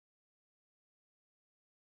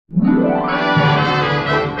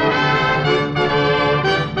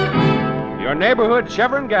Your neighborhood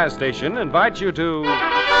Chevron gas station invites you to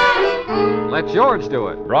Let George do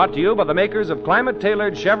it. Brought to you by the makers of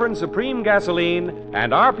climate-tailored Chevron Supreme Gasoline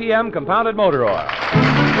and RPM Compounded Motor Oil.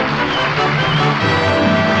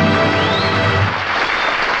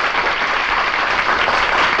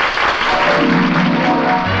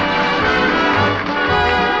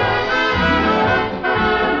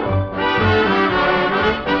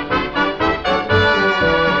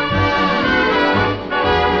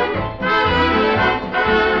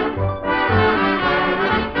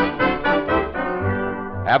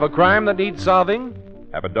 Have a crime that needs solving?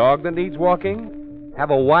 Have a dog that needs walking? Have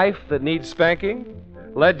a wife that needs spanking?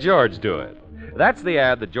 Let George do it. That's the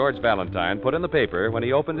ad that George Valentine put in the paper when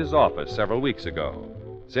he opened his office several weeks ago.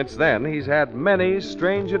 Since then, he's had many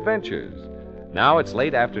strange adventures. Now it's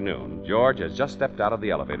late afternoon. George has just stepped out of the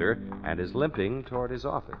elevator and is limping toward his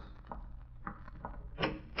office.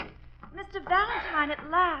 Mr. Valentine, at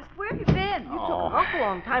last. Where have you been? You took an awful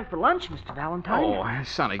long time for lunch, Mr. Valentine. Oh,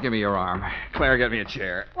 Sonny, give me your arm. Claire, get me a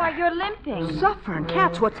chair. Why, you're limping. Suffering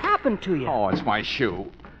cats, what's happened to you? Oh, it's my shoe.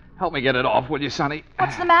 Help me get it off, will you, Sonny?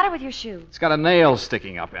 What's the matter with your shoe? It's got a nail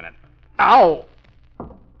sticking up in it. Ow!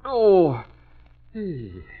 Oh.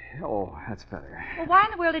 Oh, that's better. Well, why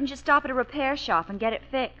in the world didn't you stop at a repair shop and get it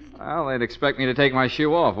fixed? Well, they'd expect me to take my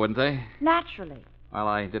shoe off, wouldn't they? Naturally. Well,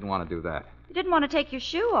 I didn't want to do that. You didn't want to take your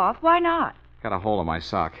shoe off. Why not? Got a hole in my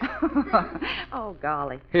sock. Oh,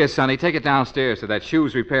 golly. Here, Sonny, take it downstairs to that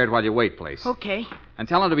shoes repaired while you wait place. Okay. And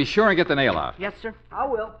tell him to be sure and get the nail out. Yes, sir. I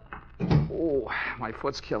will. Oh, my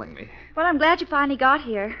foot's killing me. Well, I'm glad you finally got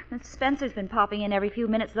here. Mr. Spencer's been popping in every few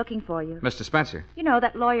minutes looking for you. Mr. Spencer? You know,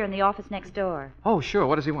 that lawyer in the office next door. Oh, sure.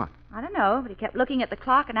 What does he want? I don't know, but he kept looking at the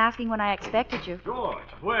clock and asking when I expected you. George,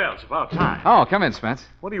 well, it's about time. Oh, come in, Spence.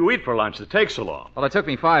 What do you eat for lunch that takes so long? Well, it took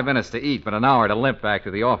me 5 minutes to eat, but an hour to limp back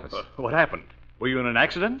to the office. What happened? Were you in an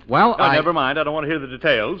accident? Well, Oh, never mind. I don't want to hear the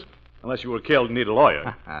details. Unless you were killed and need a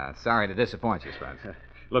lawyer. Sorry to disappoint you, Spence.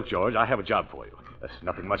 Look, George, I have a job for you. There's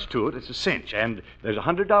nothing much to it. It's a cinch, and there's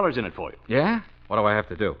 $100 in it for you. Yeah? What do I have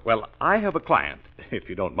to do? Well, I have a client. If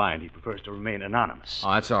you don't mind, he prefers to remain anonymous.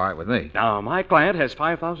 Oh, that's all right with me. Now, my client has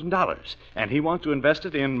 $5,000, and he wants to invest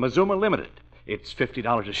it in Mazuma Limited. It's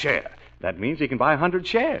 $50 a share. That means he can buy 100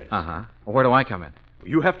 shares. Uh-huh. Well, where do I come in?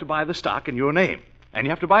 You have to buy the stock in your name, and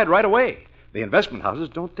you have to buy it right away. The investment houses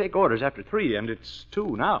don't take orders after 3, and it's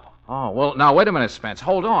 2 now. Oh, well, now, wait a minute, Spence.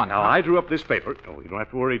 Hold on. Now, I drew up this paper. Oh, you don't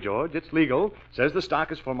have to worry, George. It's legal. Says the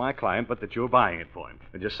stock is for my client, but that you're buying it for him.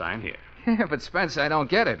 And just sign here. Yeah, but, Spence, I don't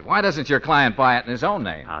get it. Why doesn't your client buy it in his own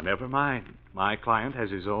name? Now, never mind. My client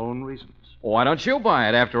has his own reasons. Well, why don't you buy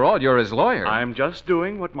it? After all, you're his lawyer. I'm just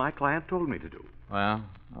doing what my client told me to do. Well,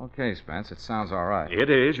 okay, Spence. It sounds all right. It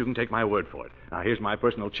is. You can take my word for it. Now, here's my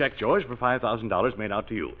personal check, George, for $5,000 made out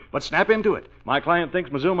to you. But snap into it. My client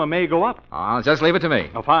thinks Mazuma may go up. Oh, just leave it to me.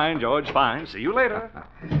 Oh, fine, George, fine. See you later.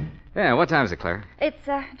 Yeah, what time is it, Claire? It's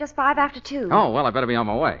just 5 after 2. Oh, well, I better be on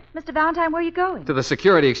my way. Mr. Valentine, where are you going? To the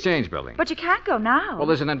Security Exchange Building. But you can't go now. Well,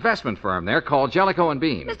 there's an investment firm there called Jellicoe &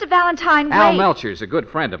 Bean. Mr. Valentine, wait. Al Melcher's a good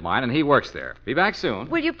friend of mine, and he works there. Be back soon.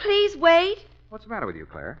 Will you please wait? What's the matter with you,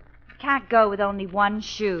 Claire? Can't go with only one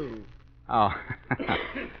shoe. Oh,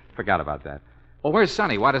 forgot about that. Well, where's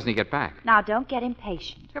Sonny? Why doesn't he get back? Now, don't get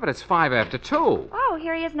impatient. Yeah, but it's 5 after 2. Oh,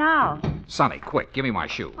 here he is now. Sonny, quick, give me my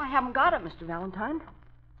shoe. I haven't got it, Mr. Valentine.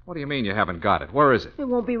 What do you mean you haven't got it? Where is it? It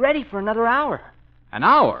won't be ready for another hour. An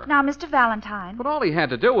hour? Now, Mr. Valentine. But all he had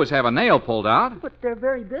to do was have a nail pulled out. But they're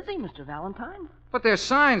very busy, Mr. Valentine. But their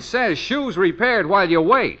sign says shoes repaired while you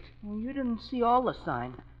wait. Well, you didn't see all the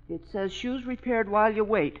sign. It says shoes repaired while you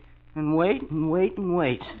wait. And wait and wait and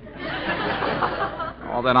wait.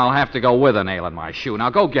 Oh, then I'll have to go with a nail in my shoe. Now,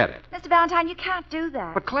 go get it. Mr. Valentine, you can't do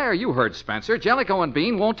that. But, Claire, you heard Spencer. Jellicoe &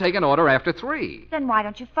 Bean won't take an order after 3. Then why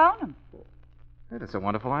don't you phone him? Hey, that's a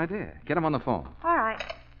wonderful idea. Get him on the phone. All right.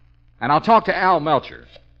 And I'll talk to Al Melcher.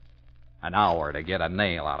 An hour to get a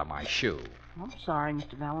nail out of my shoe. I'm sorry,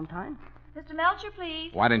 Mr. Valentine. Mr. Melcher,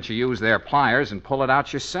 please. Why didn't you use their pliers and pull it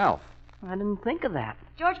out yourself? I didn't think of that.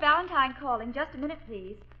 George Valentine calling. Just a minute,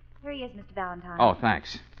 please. Here he is, Mr. Valentine. Oh,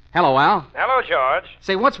 thanks. Hello, Al. Hello, George.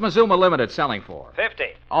 Say, what's Mazuma Limited selling for? 50.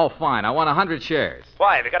 Oh, fine. I want 100 shares.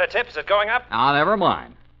 Why, have you got a tip? Is it going up? Ah, never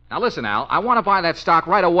mind. Now, listen, Al. I want to buy that stock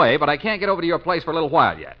right away, but I can't get over to your place for a little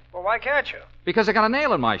while yet. Well, why can't you? Because I got a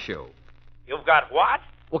nail in my shoe. You've got what?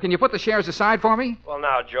 Well, can you put the shares aside for me? Well,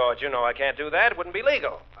 now, George, you know I can't do that. It wouldn't be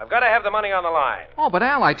legal. I've got to have the money on the line. Oh, but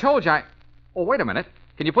Al, I told you Oh, wait a minute.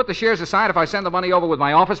 Can you put the shares aside if I send the money over with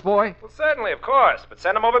my office boy? Well, certainly, of course. But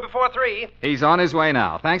send him over before 3. He's on his way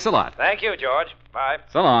now. Thanks a lot. Thank you, George. Bye.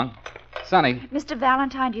 So long. Sonny. Mr.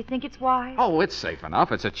 Valentine, do you think it's wise? Oh, it's safe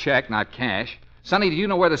enough. It's a check, not cash. Sonny, do you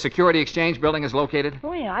know where the Security Exchange building is located?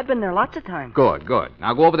 Oh, yeah, I've been there lots of times. Good, good.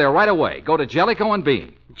 Now go over there right away. Go to Jellicoe and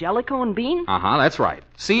Bean. Jellicoe and Bean? Uh-huh, that's right.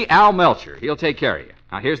 See Al Melcher. He'll take care of you.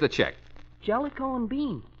 Now, here's the check. Jellicoe and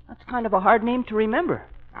Bean. That's kind of a hard name to remember.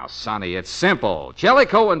 Now, Sonny, it's simple.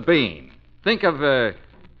 Jellicoe and Bean. Think of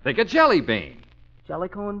Jelly Bean.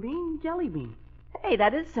 Jellicoe and Bean, Jelly Bean. Hey,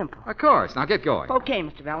 that is simple. Of course. Now get going. Okay,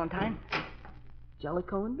 Mr. Valentine.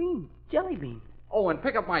 Jellicoe and Bean, Jelly Bean. Oh, and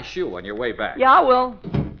pick up my shoe on your way back. Yeah, I will.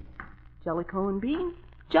 Jellicoe and Bean,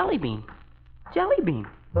 Jelly Bean, Jelly Bean.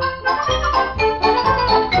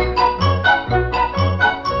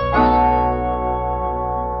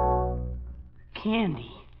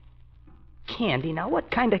 Candy. Candy. Now,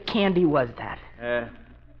 what kind of candy was that?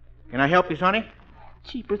 Can I help you, Sonny?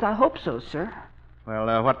 Cheapers, I hope so, sir.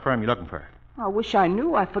 Well, what firm you looking for? I wish I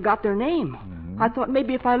knew. I forgot their name. I thought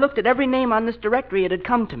maybe if I looked at every name on this directory, it'd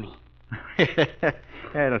come to me.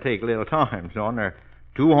 It'll take a little time, son. There are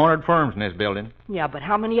 200 firms in this building. Yeah, but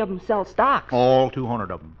how many of them sell stocks? All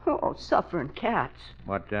 200 of them. Oh, suffering cats.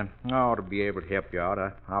 But I ought to be able to help you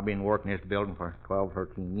out. I've been working this building for 12,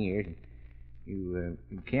 13 years. You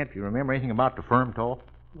can't you remember anything about the firm, Toll?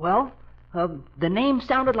 Well, the name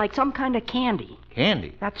sounded like some kind of candy.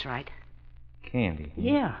 Candy? That's right. Candy?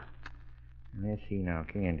 Yeah. Let's see now,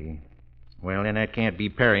 Candy. Well, then that can't be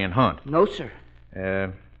Perry and Hunt. No, sir.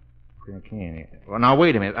 Candy. Well, now,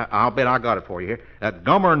 wait a minute. I'll bet I got it for you here.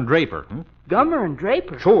 Gummer and Draper. Gummer and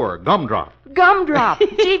Draper? Sure, Gumdrop. Gumdrop.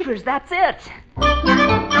 Jeepers, that's it.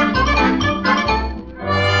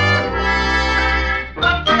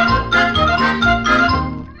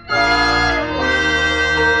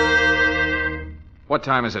 What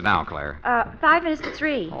time is it now, Claire? 5 minutes to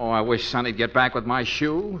 3. Oh, I wish Sonny'd get back with my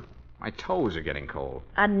shoe. My toes are getting cold.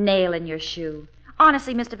 A nail in your shoe.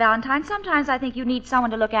 Honestly, Mr. Valentine, sometimes I think you need someone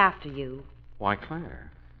to look after you. Why,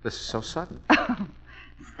 Claire? This is so sudden.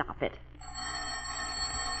 Stop it.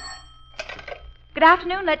 Good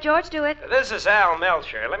afternoon. Let George do it. This is Al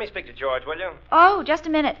Melcher. Let me speak to George, will you? Oh, just a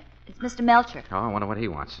minute. It's Mr. Melcher. Oh, I wonder what he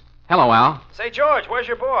wants. Hello, Al. Say, George, where's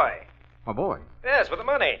your boy? My boy. Yes, with the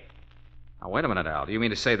money. Now, wait a minute, Al. Do you mean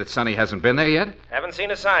to say that Sonny hasn't been there yet? Haven't seen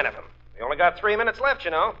a sign of him. We only got 3 minutes left,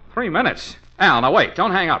 you know. 3 minutes? Al, now wait.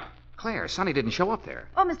 Don't hang up. Claire, Sonny didn't show up there.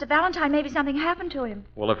 Oh, Mr. Valentine, maybe something happened to him.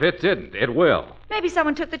 Well, if it didn't, it will. Maybe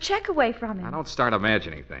someone took the check away from him. Now, don't start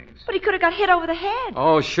imagining things. But he could have got hit over the head.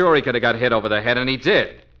 Oh, sure, he could have got hit over the head, and he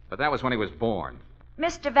did. But that was when he was born.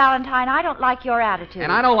 Mr. Valentine, I don't like your attitude.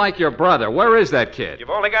 And I don't like your brother. Where is that kid? You've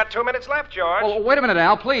only got 2 minutes left, George. Oh, wait a minute,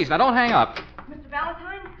 Al, please. Now, don't hang up. Mr.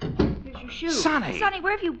 Valentine, here's your shoe. Sonny! Sonny,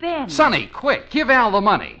 where have you been? Sonny, quick. Give Al the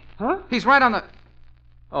money. Huh? He's right on the...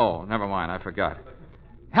 Oh, never mind. I forgot.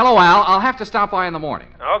 Hello, Al. I'll have to stop by in the morning.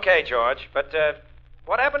 Okay, George, but,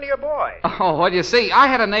 what happened to your boy? Oh, well, you see, I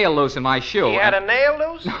had a nail loose in my shoe. He had a nail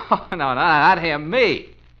loose? No, not him,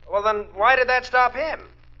 me. Well, then why did that stop him?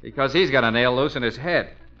 Because he's got a nail loose in his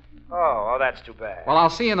head. Oh, that's too bad. Well,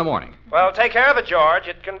 I'll see you in the morning. Well, take care of it, George.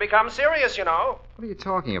 It can become serious, you know. What are you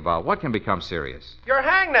talking about? What can become serious? Your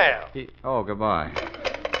hangnail. Oh, goodbye.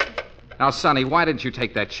 Now, Sonny, why didn't you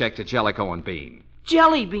take that check to Jellicoe and Bean?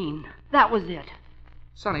 Jelly Bean. That was it.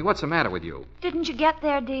 Sonny, what's the matter with you? Didn't you get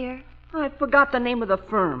there, dear? I forgot the name of the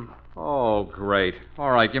firm. Oh, great.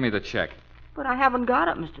 All right, give me the check. But I haven't got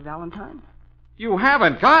it, Mr. Valentine. You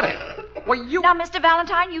haven't got it? Well, you... Now, Mr.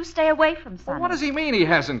 Valentine, you stay away from Sonny. Well, what does he mean he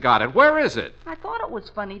hasn't got it? Where is it? I thought it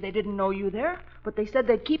was funny they didn't know you there, but they said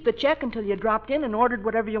they'd keep the check until you dropped in and ordered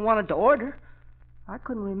whatever you wanted to order. I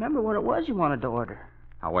couldn't remember what it was you wanted to order.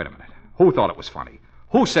 Now, wait a minute. Who thought it was funny?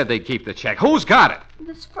 Who said they'd keep the check? Who's got it?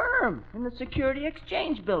 This firm in the Security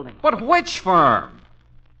Exchange building. But which firm?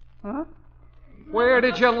 Huh? Where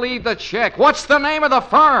did you leave the check? What's the name of the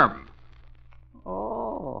firm?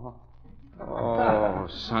 Oh. Oh,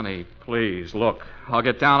 Sonny, please, look. I'll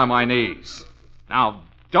get down on my knees. Now,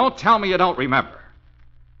 don't tell me you don't remember.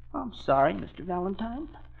 I'm sorry, Mr. Valentine.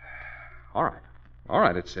 All right. All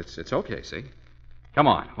right, it's okay, see? Come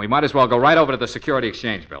on. We might as well go right over to the Security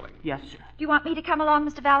Exchange building. Yes, sir. Do you want me to come along,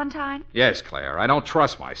 Mr. Valentine? Yes, Claire. I don't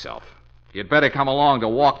trust myself. You'd better come along to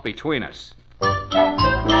walk between us.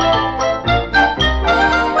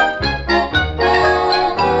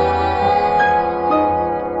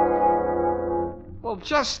 Well,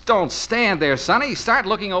 just don't stand there, Sonny. Start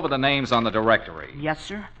looking over the names on the directory. Yes,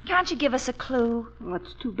 sir. Can't you give us a clue? Well,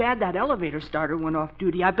 it's too bad that elevator starter went off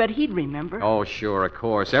duty. I bet he'd remember. Oh, sure, of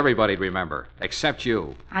course. Everybody'd remember, except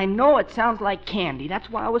you. I know it sounds like candy. That's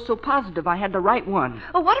why I was so positive I had the right one.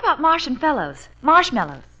 Oh, what about Marshmallows?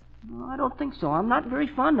 No, I don't think so. I'm not very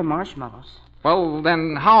fond of marshmallows. Well,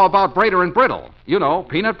 then how about Brader and Brittle? You know,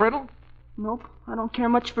 peanut brittle? Nope, I don't care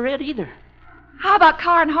much for it either. How about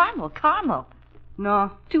Car and Harmel? Caramel.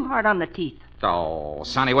 No, too hard on the teeth. Oh,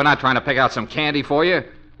 Sonny, we're not trying to pick out some candy for you.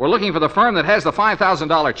 We're looking for the firm that has the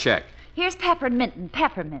 $5,000 check. Here's peppermint and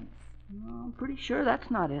peppermints. No, I'm pretty sure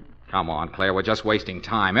that's not it. Come on, Claire, we're just wasting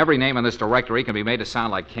time. Every name in this directory can be made to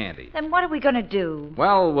sound like candy. Then what are we going to do?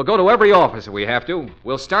 Well, we'll go to every office if we have to.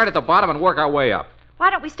 We'll start at the bottom and work our way up. Why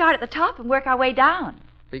don't we start at the top and work our way down?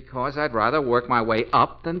 Because I'd rather work my way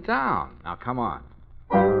up than down. Now, come on.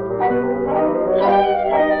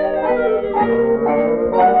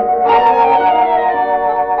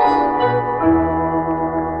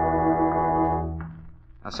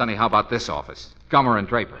 Now, Sonny, how about this office? Gummer and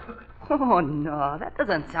Draper. Oh, no, that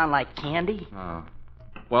doesn't sound like candy. Oh.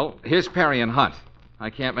 Well, here's Perry and Hunt. I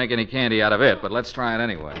can't make any candy out of it, but let's try it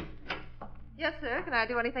anyway. Yes, sir. Can I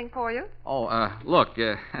do anything for you? Oh, look,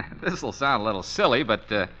 this'll sound a little silly, but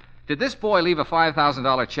did this boy leave a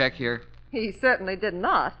 $5,000 check here? He certainly did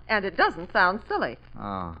not, and it doesn't sound silly.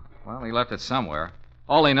 Oh, well, he left it somewhere.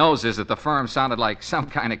 All he knows is that the firm sounded like some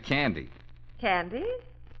kind of candy. Candy?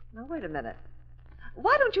 Now, wait a minute.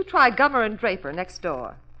 Why don't you try Gummer and Draper next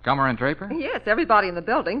door? Gummer and Draper? Yes, everybody in the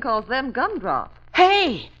building calls them Gumdrop.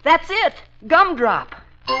 Hey, that's it. Gumdrop.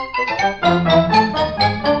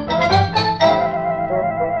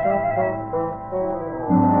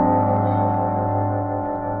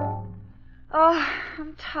 Oh,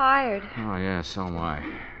 I'm tired. Oh, yeah, so am I.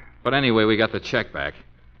 But anyway, we got the check back.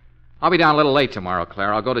 I'll be down a little late tomorrow,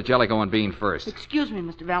 Claire. I'll go to Jellicoe and Bean first. Excuse me,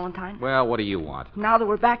 Mr. Valentine. Well, what do you want? Now that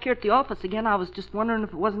we're back here at the office again, I was just wondering if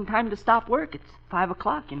it wasn't time to stop work. It's 5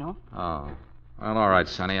 o'clock, you know. Oh. Well, all right,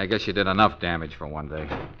 Sonny. I guess you did enough damage for one day.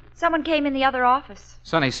 Someone came in the other office.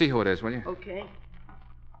 Sonny, see who it is, will you? Okay.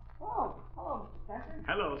 Oh, hello, Spencer.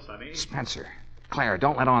 Hello, Sonny. Spencer. Claire,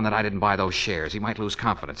 don't let on that I didn't buy those shares. He might lose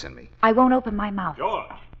confidence in me. I won't open my mouth.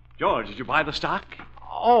 George, did you buy the stock?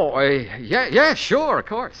 Oh, yeah, sure, of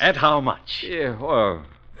course. At how much? Yeah,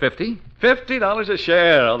 50? $50 a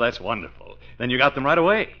share. Oh, that's wonderful. Then you got them right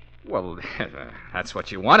away. Well, that's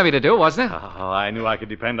what you wanted me to do, wasn't it? Oh, I knew I could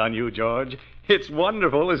depend on you, George. It's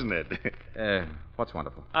wonderful, isn't it? What's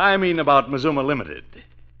wonderful? I mean about Mazuma Limited.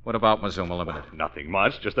 What about Mazuma Limited? Nothing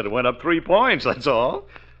much, just that it went up 3 points, that's all.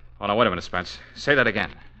 Oh, now, wait a minute, Spence. Say that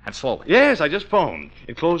again, and slowly. Yes, I just phoned.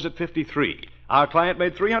 It closed at 53. Our client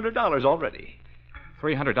made $300 already.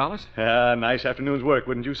 $300? Nice afternoon's work,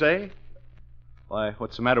 wouldn't you say? Why,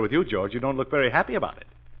 what's the matter with you, George? You don't look very happy about it.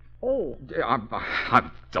 Oh,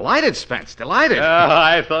 I'm delighted, Spence, delighted.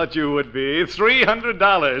 I thought you would be.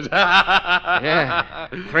 $300. Yeah,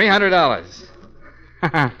 $300.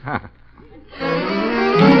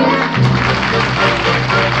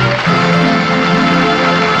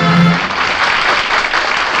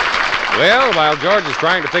 Well, while George is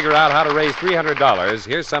trying to figure out how to raise $300,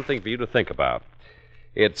 here's something for you to think about.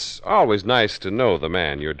 It's always nice to know the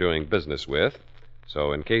man you're doing business with.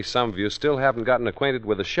 So, in case some of you still haven't gotten acquainted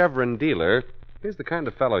with a Chevron dealer, here's the kind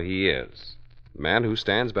of fellow he is. The man who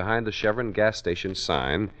stands behind the Chevron gas station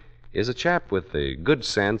sign is a chap with the good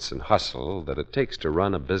sense and hustle that it takes to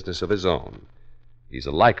run a business of his own. He's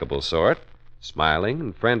a likable sort, smiling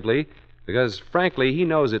and friendly, because, frankly, he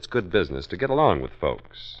knows it's good business to get along with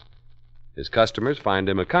folks. His customers find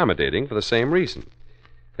him accommodating for the same reason.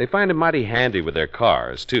 They find him mighty handy with their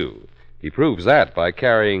cars, too. He proves that by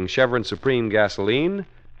carrying Chevron Supreme gasoline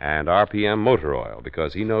and RPM motor oil,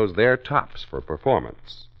 because he knows they're tops for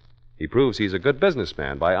performance. He proves he's a good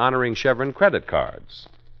businessman by honoring Chevron credit cards.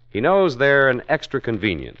 He knows they're an extra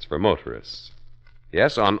convenience for motorists.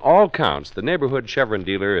 Yes, on all counts, the neighborhood Chevron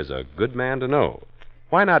dealer is a good man to know.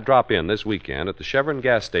 Why not drop in this weekend at the Chevron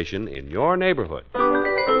gas station in your neighborhood?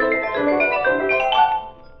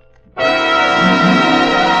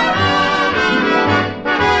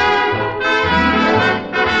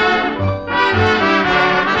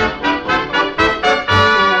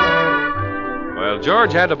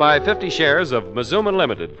 George had to buy 50 shares of Mazuma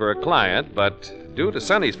Limited for a client, but due to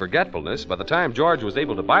Sonny's forgetfulness, by the time George was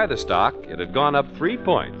able to buy the stock, it had gone up 3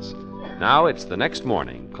 points. Now it's the next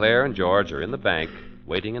morning. Claire and George are in the bank,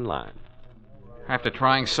 waiting in line. After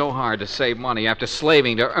trying so hard to save money, after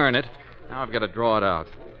slaving to earn it, now I've got to draw it out.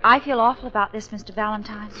 I feel awful about this, Mr.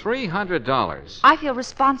 Valentine. $300. I feel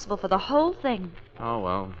responsible for the whole thing. Oh,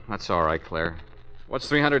 well, that's all right, Claire. What's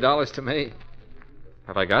 $300 to me?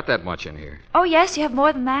 Have I got that much in here? Oh, yes, you have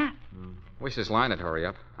more than that. Wish this line would hurry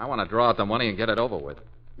up. I want to draw out the money and get it over with.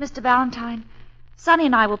 Mr. Valentine, Sonny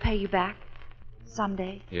and I will pay you back.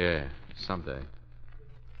 Someday. Yeah, someday.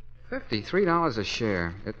 $53 a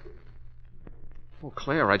share. Oh,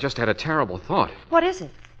 Claire, I just had a terrible thought. What is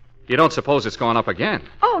it? You don't suppose it's gone up again?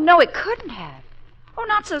 Oh, no, it couldn't have. Oh,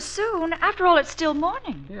 not so soon. After all, it's still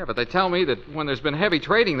morning. Yeah, but they tell me that when there's been heavy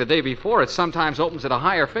trading the day before, it sometimes opens at a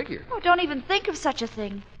higher figure. Oh, don't even think of such a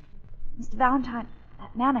thing. Mr. Valentine,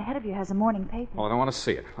 that man ahead of you has a morning paper. Oh, I don't want to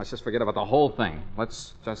see it. Let's just forget about the whole thing.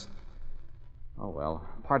 Let's just... Oh, well,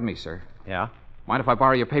 pardon me, sir. Yeah? Mind if I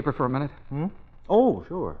borrow your paper for a minute? Oh,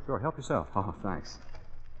 sure. Help yourself. Oh, thanks.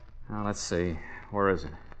 Now, let's see. Where is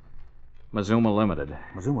it? Mazuma Limited.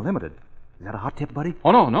 Mazuma Limited. Is that a hot tip, buddy?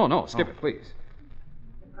 Oh, no. Skip it, please.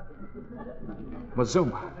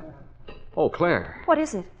 Mazuma. Oh, Claire. What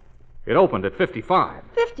is it? It opened at 55.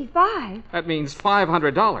 55? That means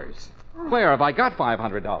 $500. Claire, have I got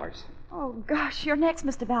 $500? Oh, gosh, you're next,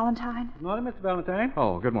 Mr. Valentine. Good morning, Mr. Valentine.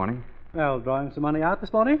 Oh, good morning. Well, drawing some money out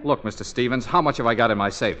this morning? Look, Mr. Stevens, how much have I got in my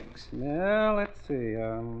savings? Well, let's see.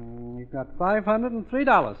 You've got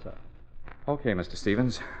 $503, sir. Okay, Mr.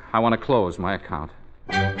 Stevens. I want to close my account.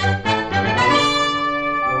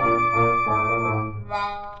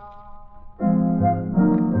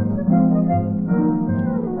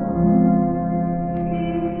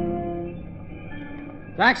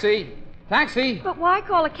 Taxi! Taxi! But why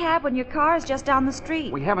call a cab when your car is just down the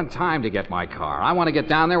street? We haven't time to get my car. I want to get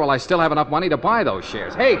down there while I still have enough money to buy those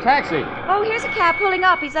shares. Hey, taxi! Oh, here's a cab pulling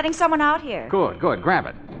up. He's letting someone out here. Good. Grab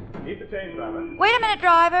it. Keep the change, driver. Wait a minute,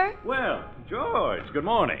 driver. Well, George, good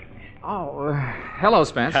morning. Oh, hello,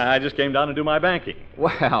 Spence. I just came down to do my banking.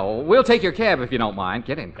 Well, we'll take your cab if you don't mind.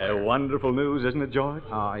 Get in. Wonderful news, isn't it, George?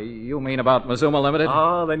 You mean about Mazuma Limited?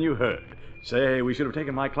 Oh, then you heard. Say, we should have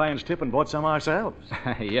taken my client's tip and bought some ourselves.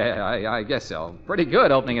 Yeah, I guess so. Pretty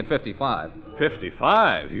good opening at 55.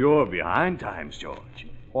 55? You're behind times, George.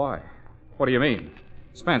 Why? What do you mean?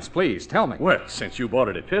 Spence, please, tell me. Well, since you bought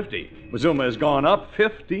it at 50, Mazuma has gone up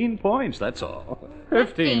 15 points, that's all.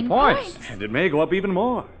 15 points? And it may go up even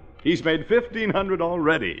more. He's made $1,500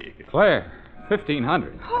 already. Claire,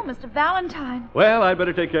 1,500. Oh, Mr. Valentine. Well, I'd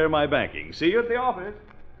better take care of my banking. See you at the office.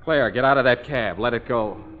 Claire, get out of that cab. Let it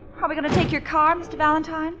go. Are we going to take your car, Mr.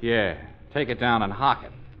 Valentine? Yeah, take it down and hock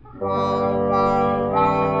it. Oh,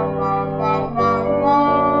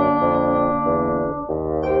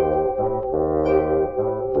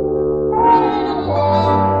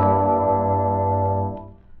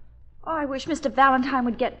 I wish Mr. Valentine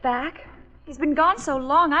would get back. He's been gone so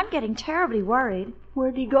long, I'm getting terribly worried.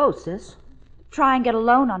 Where'd he go, sis? Try and get a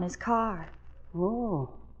loan on his car. Oh.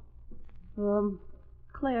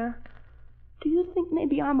 Claire, do you think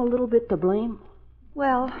maybe I'm a little bit to blame?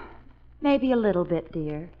 Well, maybe a little bit,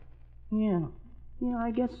 dear. Yeah,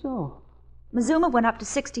 I guess so. Mazuma went up to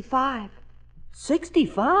 65.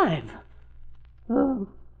 65?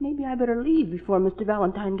 Maybe I better leave before Mr.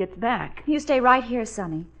 Valentine gets back. You stay right here,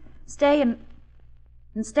 Sonny. Stay in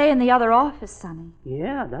the other office, Sonny.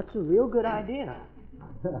 Yeah, that's a real good idea.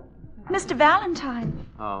 Mr. Valentine.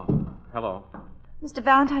 Oh, hello. Mr.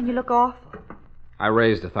 Valentine, you look awful. I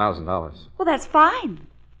raised $1,000. Well, that's fine,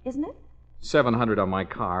 isn't it? $700 on my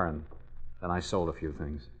car, and then I sold a few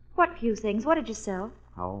things. What few things? What did you sell?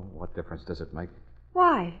 Oh, what difference does it make?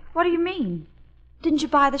 Why? What do you mean? Didn't you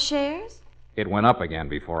buy the shares? It went up again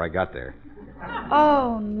before I got there.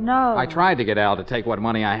 Oh, no. I tried to get Al to take what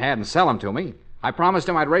money I had and sell them to me. I promised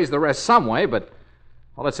him I'd raise the rest some way, but,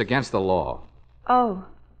 well, it's against the law. Oh.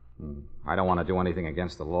 I don't want to do anything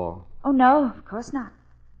against the law. Oh, no, of course not.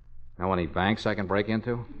 Know any banks I can break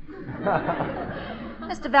into?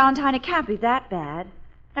 Mr. Valentine, it can't be that bad.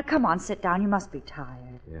 Now, come on, sit down. You must be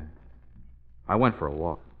tired. Yeah. I went for a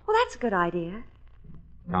walk. Well, that's a good idea.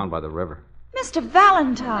 Down by the river. Mr.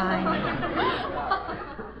 Valentine.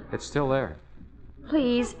 It's still there.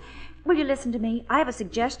 Please, will you listen to me? I have a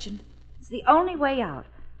suggestion. It's the only way out.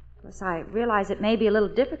 Of course, I realize it may be a little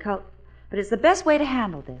difficult, but it's the best way to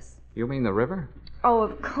handle this. You mean the river? Oh,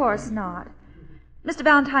 of course not. Mr.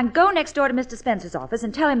 Valentine, go next door to Mr. Spencer's office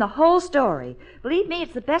and tell him the whole story. Believe me,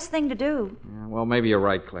 it's the best thing to do. Yeah, well, maybe you're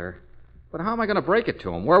right, Claire. But how am I going to break it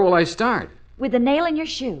to him? Where will I start? With the nail in your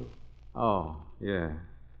shoe. Oh, yeah.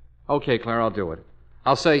 Okay, Claire, I'll do it.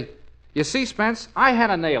 I'll say, you see, Spence, I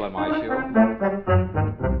had a nail in my shoe.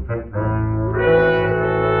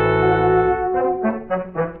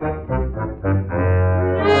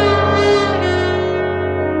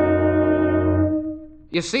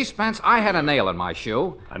 You see, Spence, I had a nail in my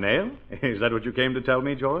shoe. A nail? Is that what you came to tell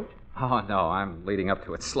me, George? Oh, no, I'm leading up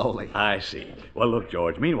to it slowly. I see. Well, look,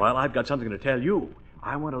 George, meanwhile, I've got something to tell you.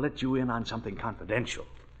 I want to let you in on something confidential.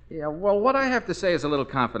 Yeah, well, what I have to say is a little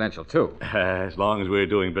confidential, too. As long as we're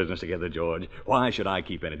doing business together, George, why should I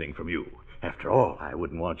keep anything from you? After all, I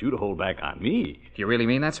wouldn't want you to hold back on me. Do you really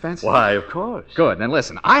mean that, Spence? Why, of course. Good. Then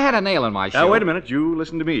listen, I had a nail in my shoe. Now, wait a minute. You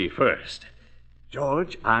listen to me first.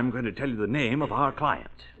 George, I'm going to tell you the name of our client.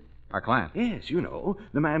 Our client? Yes, you know,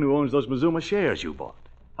 the man who owns those Mazuma shares you bought.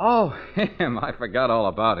 Oh, him. I forgot all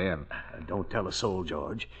about him. Don't tell a soul,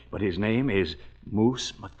 George, but his name is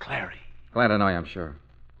Moose McClary. Glad to know you, I'm sure.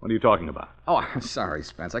 What are you talking about? Oh, I'm sorry,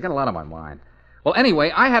 Spence. I got a lot on my mind. Well,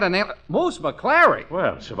 anyway, I had a name. Moose McClary.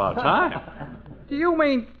 Well, it's about time. Do you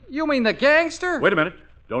mean the gangster? Wait a minute.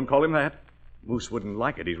 Don't call him that. Moose wouldn't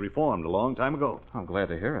like it. He's reformed a long time ago. I'm glad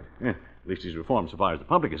to hear it. Yeah, at least he's reformed so far as the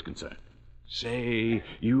public is concerned. Say,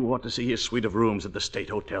 you ought to see his suite of rooms at the State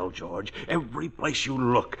Hotel, George. Every place you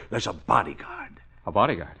look, there's a bodyguard. A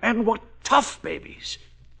bodyguard? And what tough babies.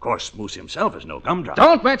 Of course, Moose himself is no gumdrop.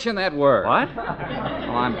 Don't mention that word. What?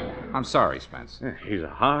 Well, I'm sorry, Spence. Yeah, he's a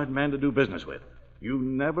hard man to do business with. You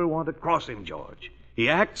never want to cross him, George. He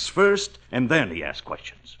acts first, and then he asks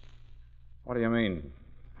questions. What do you mean,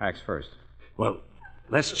 acts first? Well,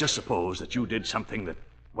 let's just suppose that you did something that,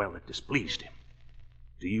 well, it displeased him.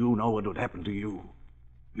 Do you know what would happen to you?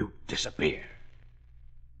 You'd disappear.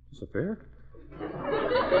 Disappear?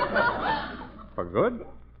 For good?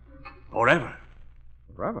 Forever.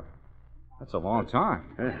 Forever? That's a long time.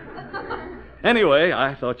 Anyway,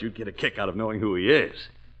 I thought you'd get a kick out of knowing who he is.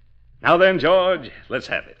 Now then, George, let's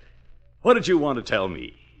have it. What did you want to tell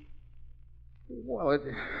me? Well, it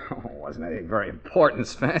wasn't anything very important,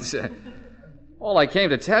 Spence. All I came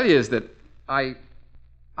to tell you is that I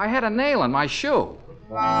had a nail in my shoe.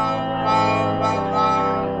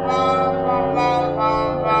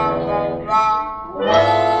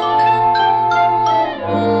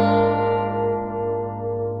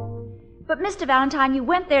 But, Mr. Valentine, you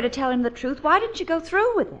went there to tell him the truth. Why didn't you go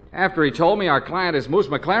through with it? After he told me our client is Moose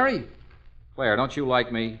McClary? Claire, don't you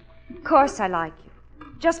like me? Of course I like you.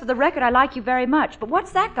 Just for the record, I like you very much. But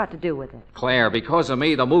what's that got to do with it? Claire, because of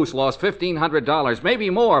me, the Moose lost $1,500, maybe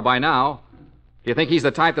more by now. Do you think he's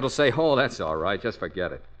the type that'll say, oh, that's all right, just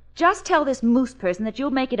forget it? Just tell this Moose person that you'll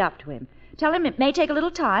make it up to him. Tell him it may take a little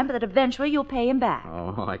time, but that eventually you'll pay him back.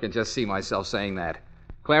 Oh, I can just see myself saying that.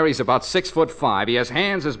 Clary's about 6'5". He has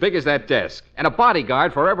hands as big as that desk, and a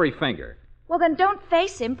bodyguard for every finger. Well, then don't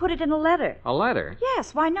face him. Put it in a letter. A letter?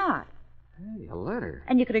 Yes, why not? Hey, a letter.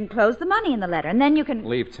 And you could enclose the money in the letter, and then you can...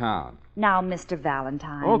 Leave town. Now, Mr.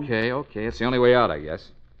 Valentine. Okay. It's the only way out, I guess.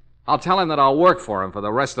 I'll tell him that I'll work for him for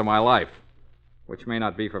the rest of my life, which may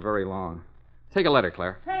not be for very long. Take a letter,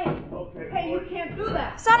 Claire. Hey, you can't do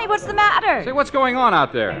that. Sonny, what's the matter? Say, what's going on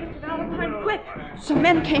out there? Valentine, quick. Some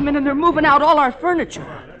men came in and they're moving out all our furniture.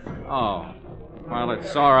 Oh. Well,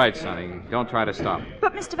 it's all right, Sonny. Don't try to stop.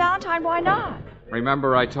 But, Mr. Valentine, why not?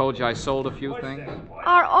 Remember I told you I sold a few things?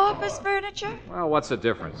 Our office furniture? Well, what's the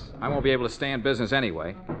difference? I won't be able to stay in business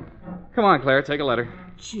anyway. Come on, Claire, take a letter.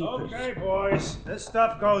 Okay, boys. This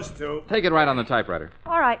stuff goes to. Take it right on the typewriter.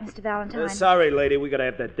 All right, Mr. Valentine. Sorry, lady. We gotta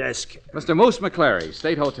have that desk. Mr. Moose McClary,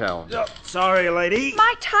 State Hotel. Sorry, lady.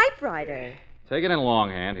 My typewriter. Take it in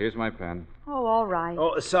longhand. Here's my pen. Oh, all right.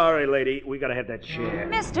 Oh, sorry, lady. We gotta have that chair.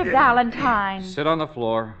 Mr. Valentine. Sit on the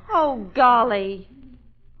floor. Oh, golly.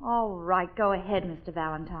 All right, go ahead, Mr.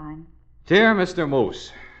 Valentine. Dear Mr.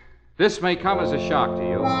 Moose, this may come as a shock to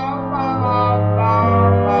you.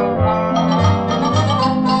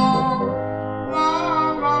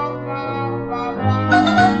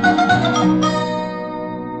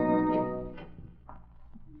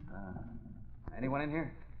 Anyone in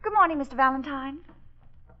here? Good morning, Mr. Valentine.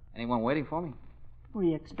 Anyone waiting for me? Were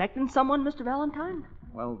you expecting someone, Mr. Valentine?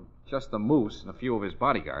 Well, just the Moose and a few of his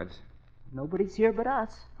bodyguards. Nobody's here but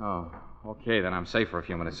us. Oh, okay, then I'm safe for a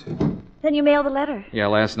few minutes. Then you mailed the letter. Yeah,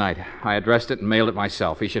 last night. I addressed it and mailed it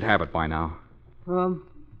myself. He should have it by now.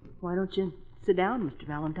 Why don't you sit down, Mr.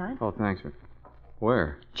 Valentine? Oh, thanks.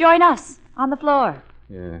 Where? Join us on the floor.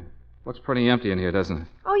 Yeah. Looks pretty empty in here, doesn't it?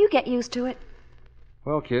 Oh, you get used to it.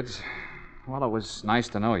 Well, kids, well, it was nice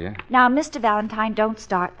to know you. Now, Mr. Valentine, don't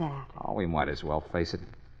start that. Oh, we might as well face it.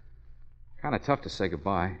 Kind of tough to say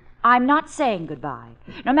goodbye. I'm not saying goodbye.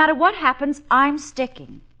 No matter what happens, I'm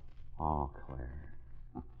sticking. Oh, Claire.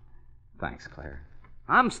 Thanks, Claire.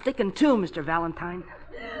 I'm sticking too, Mr. Valentine.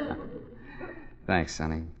 Thanks,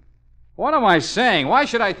 Sonny. What am I saying? Why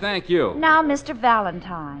should I thank you? Now, Mr.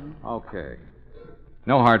 Valentine. Okay.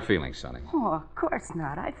 No hard feelings, Sonny. Oh, of course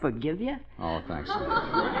not. I forgive you. Oh, thanks,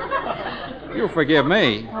 Sonny. You forgive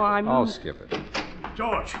me? Oh, I mean... Oh, skip it.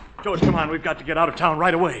 George, come on. We've got to get out of town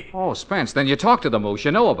right away. Oh, Spence, then you talked to the Moose.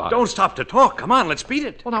 You know about it. Don't stop to talk. Come on, let's beat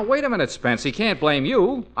it. Well, now, wait a minute, Spence. He can't blame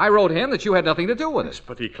you. I wrote him that you had nothing to do with it.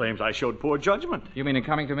 But he claims I showed poor judgment. You mean in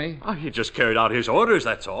coming to me? Oh, he just carried out his orders,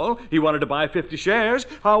 that's all. He wanted to buy 50 shares.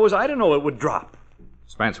 How was I to know it would drop?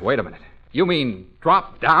 Spence, wait a minute. You mean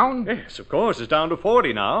drop down? Yes, of course. It's down to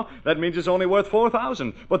 40 now. That means it's only worth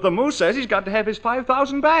 4,000. But the Moose says he's got to have his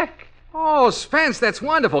 5,000 back. Oh, Spence, that's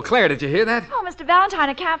wonderful. Claire, did you hear that? Oh, Mr. Valentine,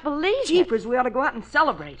 I can't believe it. Jeepers, we ought to go out and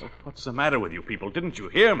celebrate. What's the matter with you people? Didn't you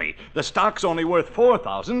hear me? The stock's only worth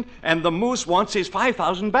 4,000, and the Moose wants his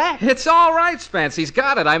 5,000 back. It's all right, Spence. He's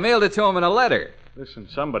got it. I mailed it to him in a letter. Listen,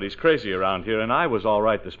 somebody's crazy around here, and I was all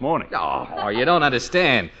right this morning. Oh, you don't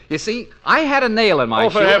understand. You see, I had a nail in my shoe.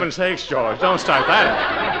 Oh, for heaven's sakes, George, don't start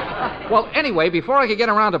that. Well, anyway, before I could get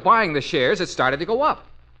around to buying the shares, it started to go up.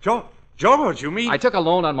 George, you mean... I took a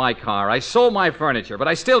loan on my car. I sold my furniture, but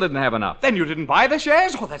I still didn't have enough. Then you didn't buy the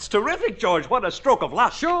shares? Oh, that's terrific, George. What a stroke of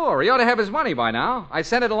luck. Sure, he ought to have his money by now. I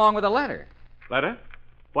sent it along with a letter. Letter?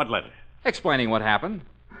 What letter? Explaining what happened.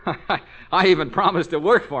 I even promised to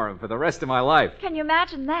work for him for the rest of my life. Can you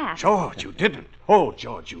imagine that? George, you didn't. Oh,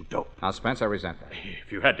 George, you don't. Now, Spence, I resent that.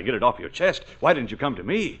 If you had to get it off your chest, why didn't you come to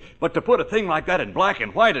me? But to put a thing like that in black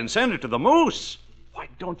and white and send it to the Moose... Why,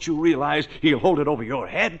 don't you realize he'll hold it over your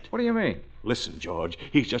head? What do you mean? Listen, George,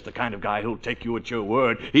 he's just the kind of guy who'll take you at your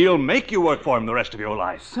word. He'll make you work for him the rest of your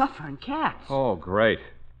life. Suffering cats. Oh, great.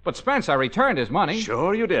 But, Spence, I returned his money.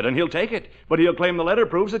 Sure you did, and he'll take it. But he'll claim the letter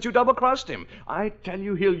proves that you double-crossed him. I tell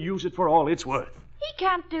you, he'll use it for all it's worth. He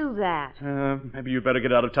can't do that. Maybe you better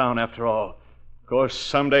get out of town after all. Of course,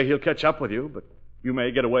 someday he'll catch up with you, but you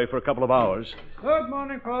may get away for a couple of hours. Good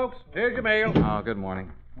morning, folks. Here's your mail. Oh, good morning.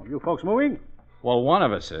 Are you folks moving? Well, one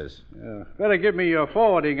of us is. Better give me your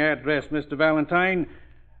forwarding address, Mr. Valentine,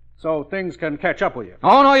 so things can catch up with you.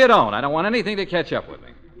 Oh, no, you don't. I don't want anything to catch up with me.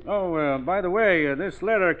 Oh, by the way, this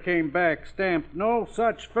letter came back stamped no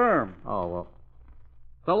such firm. Oh, well.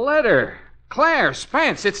 The letter. Claire,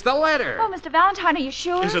 Spence, it's the letter. Oh, Mr. Valentine, are you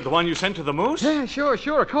sure? Is it the one you sent to the Moose? Yeah, sure,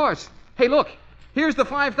 of course. Hey, look. Here's the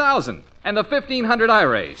 5,000 and the 1,500 I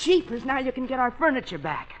raised. Jeepers, now you can get our furniture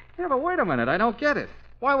back. Yeah, but wait a minute. I don't get it.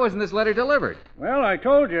 Why wasn't this letter delivered? Well, I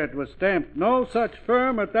told you it was stamped no such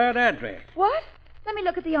firm at that address. What? Let me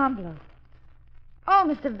look at the envelope. Oh,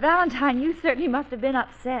 Mr. Valentine, you certainly must have been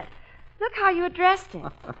upset. Look how you addressed it.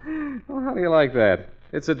 Well, how do you like that?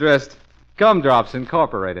 It's addressed Gumdrops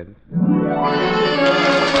Incorporated.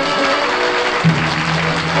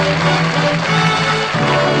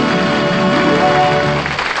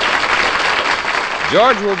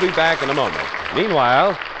 George will be back in a moment.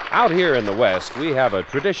 Meanwhile, out here in the West, we have a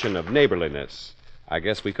tradition of neighborliness. I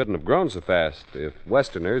guess we couldn't have grown so fast if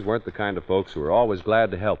Westerners weren't the kind of folks who are always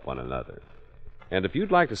glad to help one another. And if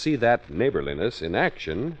you'd like to see that neighborliness in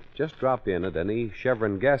action, just drop in at any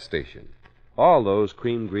Chevron gas station. All those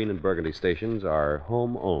cream, green, and burgundy stations are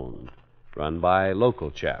home-owned, run by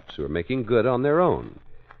local chaps who are making good on their own.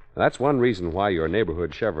 That's one reason why your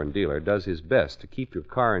neighborhood Chevron dealer does his best to keep your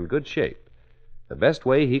car in good shape. The best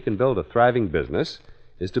way he can build a thriving business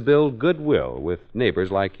is to build goodwill with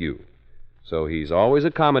neighbors like you. So he's always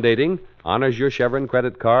accommodating, honors your Chevron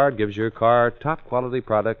credit card, gives your car top-quality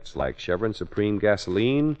products like Chevron Supreme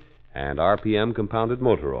gasoline and RPM compounded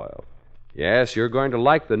motor oil. Yes, you're going to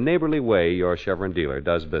like the neighborly way your Chevron dealer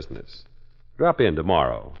does business. Drop in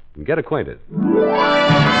tomorrow and get acquainted.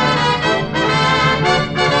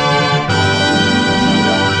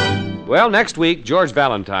 Well, next week, George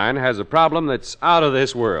Valentine has a problem that's out of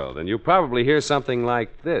this world, and you'll probably hear something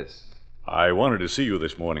like this. I wanted to see you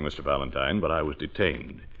this morning, Mr. Valentine, but I was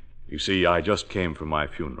detained. You see, I just came from my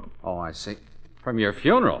funeral. Oh, I see. From your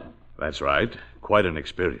funeral? That's right. Quite an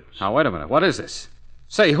experience. Now, wait a minute. What is this?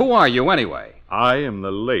 Say, who are you anyway? I am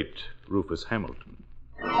the late Rufus Hamilton.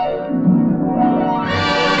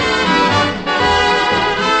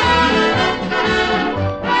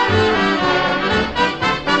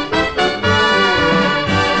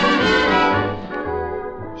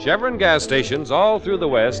 Chevron gas stations all through the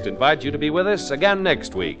West invite you to be with us again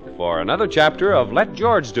next week for another chapter of Let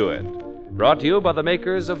George Do It, brought to you by the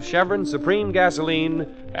makers of Chevron Supreme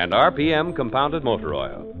Gasoline and RPM Compounded Motor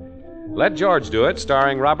Oil. Let George Do It,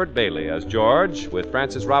 starring Robert Bailey as George, with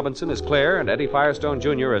Francis Robinson as Claire and Eddie Firestone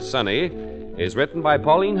Jr. as Sonny, is written by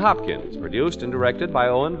Pauline Hopkins, produced and directed by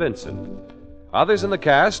Owen Vincent. Others in the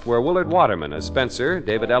cast were Willard Waterman as Spencer,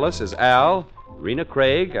 David Ellis as Al, Rena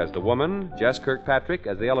Craig as the woman, Jess Kirkpatrick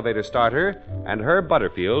as the elevator starter, and Herb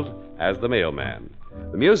Butterfield as the mailman.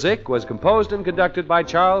 The music was composed and conducted by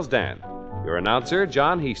Charles Dant. Your announcer,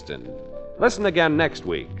 John Heaston. Listen again next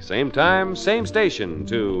week, same time, same station,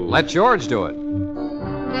 to Let George Do It.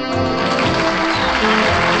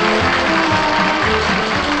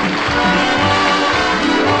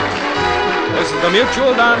 This is the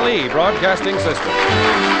Mutual Don Lee Broadcasting System.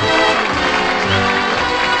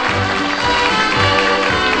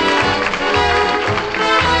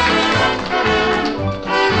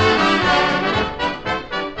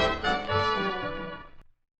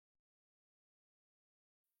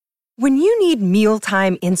 When you need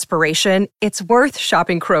mealtime inspiration, it's worth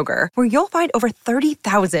shopping Kroger, where you'll find over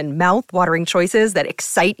 30,000 mouth-watering choices that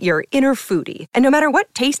excite your inner foodie. And no matter what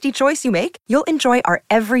tasty choice you make, you'll enjoy our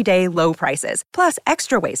everyday low prices, plus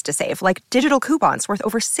extra ways to save, like digital coupons worth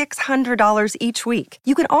over $600 each week.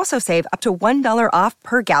 You can also save up to $1 off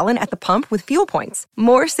per gallon at the pump with fuel points.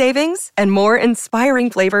 More savings and more inspiring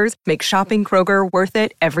flavors make shopping Kroger worth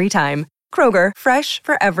it every time. Kroger, fresh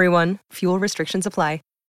for everyone. Fuel restrictions apply.